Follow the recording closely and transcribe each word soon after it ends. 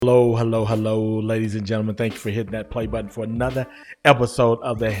Hello, ladies and gentlemen. Thank you for hitting that play button for another episode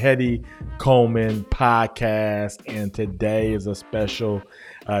of the Hetty Coleman podcast. And today is a special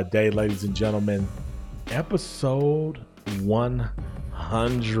day, ladies and gentlemen. Episode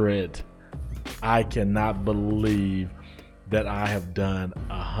 100. I cannot believe that I have done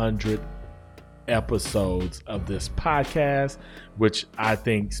 100 episodes of this podcast, which I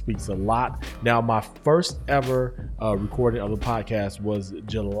think speaks a lot. Now, my first ever recording of the podcast was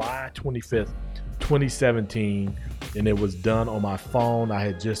July 25th, 2017, and it was done on my phone. I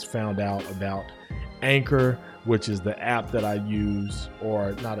had just found out about Anchor, which is the app that I use,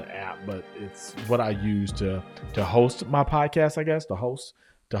 or not an app, but it's what I use to host my podcast, I guess, to host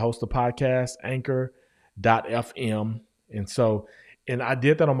the podcast, Anchor.fm. And I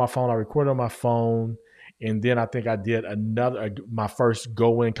did that on my phone. I recorded on my phone. And then I think I did my first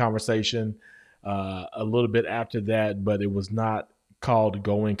Go-In conversation a little bit after that, but it was not called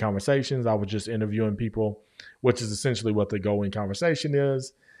Go-In Conversations. I was just interviewing people, which is essentially what the Go-In conversation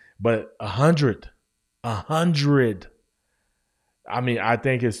is. But 100. I mean, I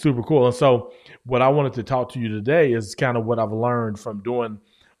think it's super cool. And so what I wanted to talk to you today is kind of what I've learned from doing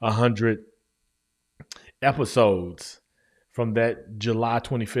 100 episodes from that July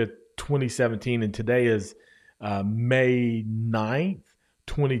 25th, 2017. And today is May 9th,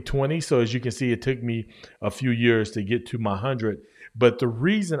 2020. So as you can see, it took me a few years to get to my 100. But the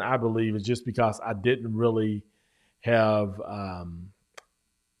reason I believe is just because I didn't really have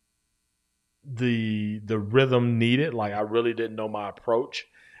the rhythm needed. Like, I really didn't know my approach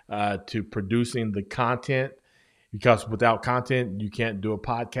to producing the content, because without content, you can't do a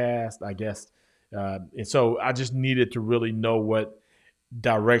podcast, I guess. And so I just needed to really know what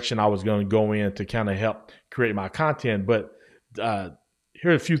direction I was going to go in to kind of help create my content. But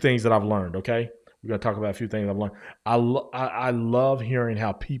here are a few things that I've learned, okay? We're going to talk about a few things I've learned. I love hearing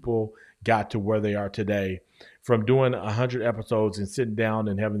how people got to where they are today from doing 100 episodes and sitting down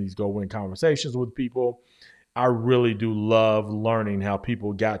and having these Go-In conversations with people. I really do love learning how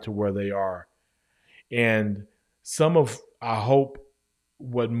people got to where they are. And I hope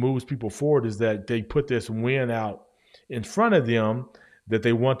what moves people forward is that they put this win out in front of them that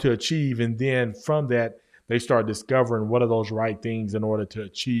they want to achieve. And then from that, they start discovering what are those right things in order to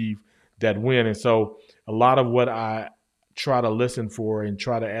achieve that win. And so a lot of what I try to listen for and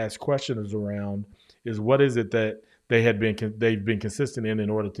try to ask questions around is, what is it that they've been consistent in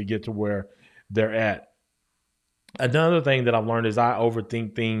order to get to where they're at. Another thing that I've learned is I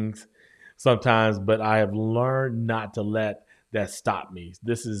overthink things sometimes, but I have learned not to let that stop me.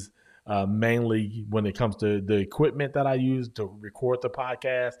 This is mainly when it comes to the equipment that I use to record the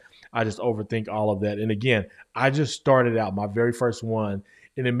podcast. I just overthink all of that. And again, I just started out my very first one,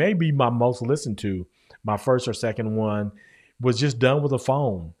 and it may be my most listened to. My first or second one was just done with a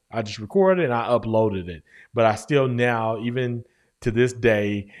phone. I just recorded and I uploaded it. But I still now, even to this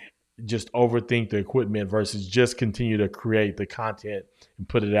day, just overthink the equipment versus just continue to create the content and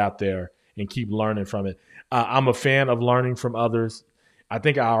put it out there and keep learning from it. I'm a fan of learning from others. I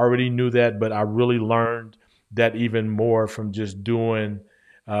think I already knew that, but I really learned that even more from just doing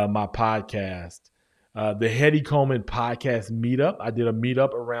my podcast. The Hetty Coleman podcast meetup. I did a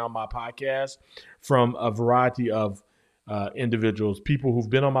meetup around my podcast from a variety of individuals, people who've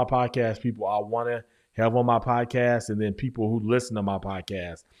been on my podcast, people I want to have on my podcast, and then people who listen to my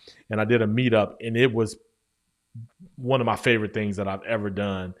podcast. And I did a meetup, and it was one of my favorite things that I've ever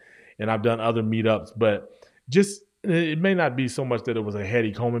done. And I've done other meetups, but just, it may not be so much that it was a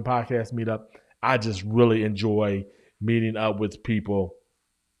Hetty Coleman podcast meetup. I just really enjoy meeting up with people.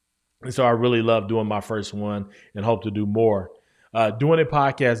 And so I really love doing my first one and hope to do more. Doing a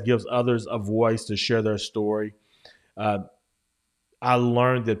podcast gives others a voice to share their story. I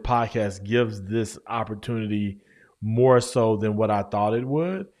learned that podcast gives this opportunity more so than what I thought it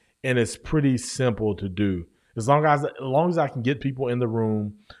would. And it's pretty simple to do. As long as I can get people in the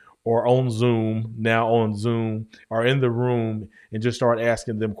room or on Zoom, or in the room, and just start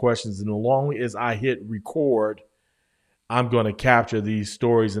asking them questions. And as long as I hit record, I'm going to capture these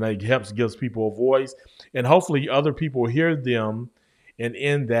stories, and it gives people a voice. And hopefully other people hear them, and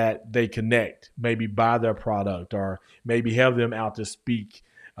in that they connect, maybe buy their product, or maybe have them out to speak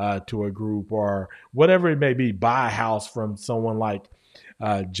to a group, or whatever it may be, buy a house from someone like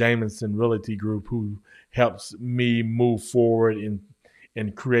Jameson Realty Group, who helps me move forward in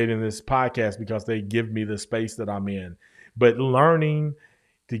creating this podcast because they give me the space that I'm in. But learning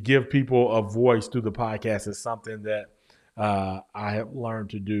to give people a voice through the podcast is something that I have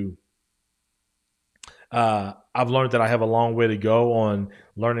learned to do. I've learned that I have a long way to go on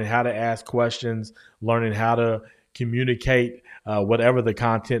learning how to ask questions, learning how to communicate whatever the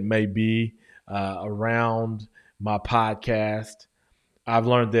content may be around my podcast. I've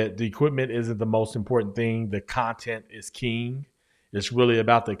learned that the equipment isn't the most important thing. The content is king. It's really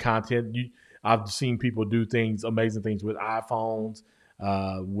about the content. I've seen people do things, amazing things with iPhones,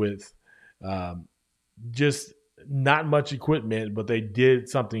 with um, just not much equipment, but they did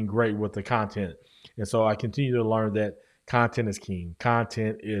something great with the content. And so I continue to learn that content is king.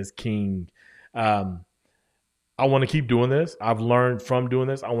 Content is king. Um, I want to keep doing this. I've learned from doing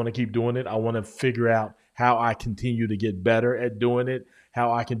this. I want to keep doing it. I want to figure out how I continue to get better at doing it,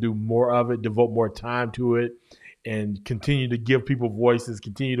 how I can do more of it, devote more time to it, and continue to give people voices,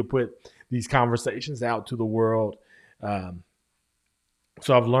 continue to put these conversations out to the world. Um,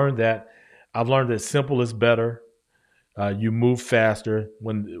 so I've learned that. I've learned that simple is better. You move faster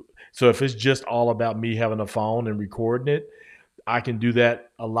so if it's just all about me having a phone and recording it, I can do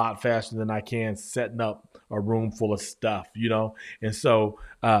that a lot faster than I can setting up a room full of stuff, And so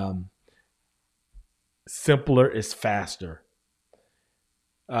simpler is faster.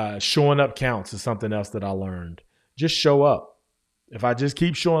 Showing up counts is something else that I learned. Just show up. If I just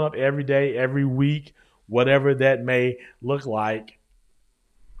keep showing up every day, every week, whatever that may look like,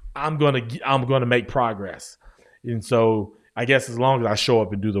 I'm gonna make progress. And so I guess as long as I show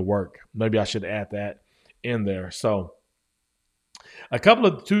up and do the work, maybe I should add that in there. So a couple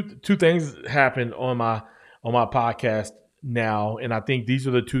of two things happened on my podcast now, and I think these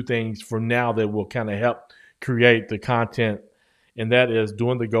are the two things for now that will kind of help create the content, and that is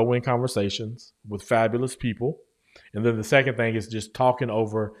doing the Go Win conversations with fabulous people. And then the second thing is just talking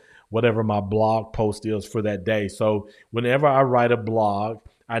over whatever my blog post is for that day. So whenever I write a blog,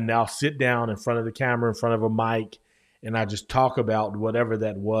 I now sit down in front of the camera, in front of a mic, and I just talk about whatever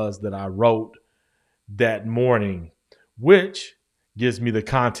that was that I wrote that morning, which gives me the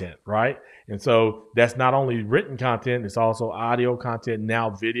content, right? And so that's not only written content, it's also audio content, now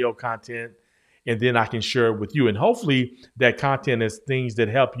video content, and then I can share it with you. And hopefully that content is things that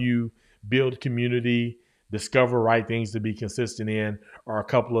help you build community, discover right things to be consistent in, or a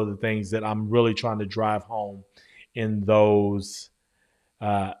couple of the things that I'm really trying to drive home in those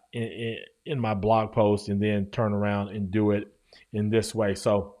in my blog post, and then turn around and do it in this way.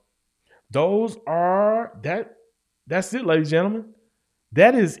 So that's it, ladies and gentlemen.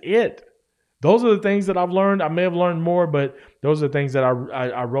 That is it. Those are the things that I've learned. I may have learned more, but those are the things that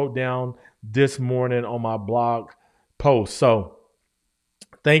I wrote down this morning on my blog post. So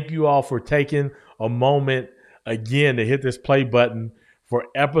thank you all for taking a moment again to hit this play button for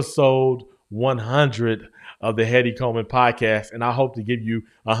episode 100 of the Hetty Coleman podcast. And I hope to give you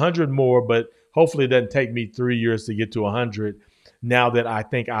 100 more, but hopefully it doesn't take me 3 years to get to 100. Now that I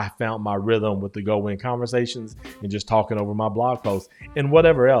think I found my rhythm with the Go Win conversations and just talking over my blog posts and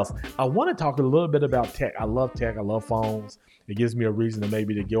whatever else. I want to talk a little bit about tech. I love tech. I love phones. It gives me a reason to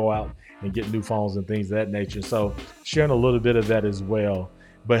maybe to go out and get new phones and things of that nature. So sharing a little bit of that as well.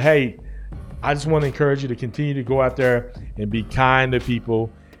 But hey, I just want to encourage you to continue to go out there and be kind to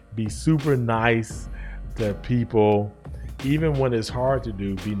people, be super nice to people. Even when it's hard to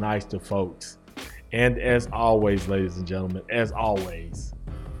do, be nice to folks. And as always, ladies and gentlemen, as always,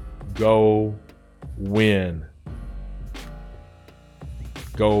 go win.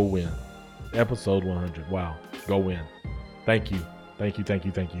 Go win. Episode 100. Wow. Go win. Thank you. Thank you. Thank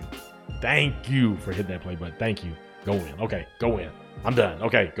you. Thank you. Thank you for hitting that play button. Thank you. Go win. Okay. Go win. I'm done.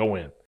 Okay. Go win.